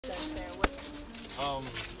I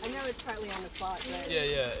know it's partly on the spot, but yeah,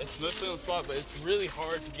 it's mostly on the spot, but it's really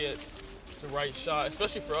hard to get the right shot,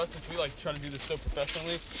 especially for us since we like try to do this so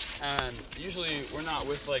professionally. And usually we're not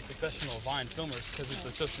with like professional Vine filmers because it's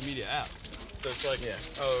a social media app. So it's like,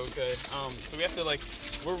 oh, okay. So we have to like,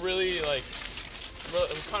 we're really like, we're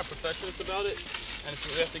kind of perfectionist about it, and so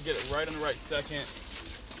we have to get it right on the right second.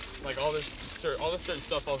 Like all this certain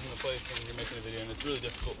stuff falls into place when you're making a video, and it's really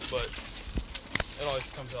difficult, but it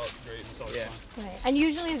always comes out great. It's always fun. Right. And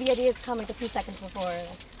usually the ideas come like a few seconds before.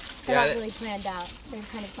 They're not really planned out. They're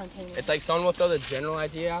kind of spontaneous. It's like someone will throw the general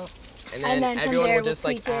idea out, and then everyone will just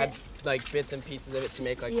like add like bits and pieces of it to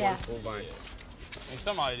make like one full Vine. I mean,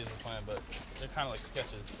 some ideas are planned, but they're kind of like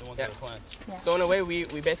sketches, the ones that are planned. So in a way, we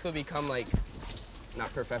basically become like,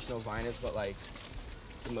 not professional Viners, but like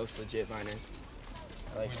the most legit Viners.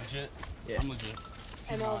 Like, legit? Yeah. I'm legit.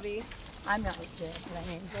 MLV. I'm not legit, but I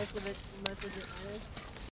mean. Most legit Viners.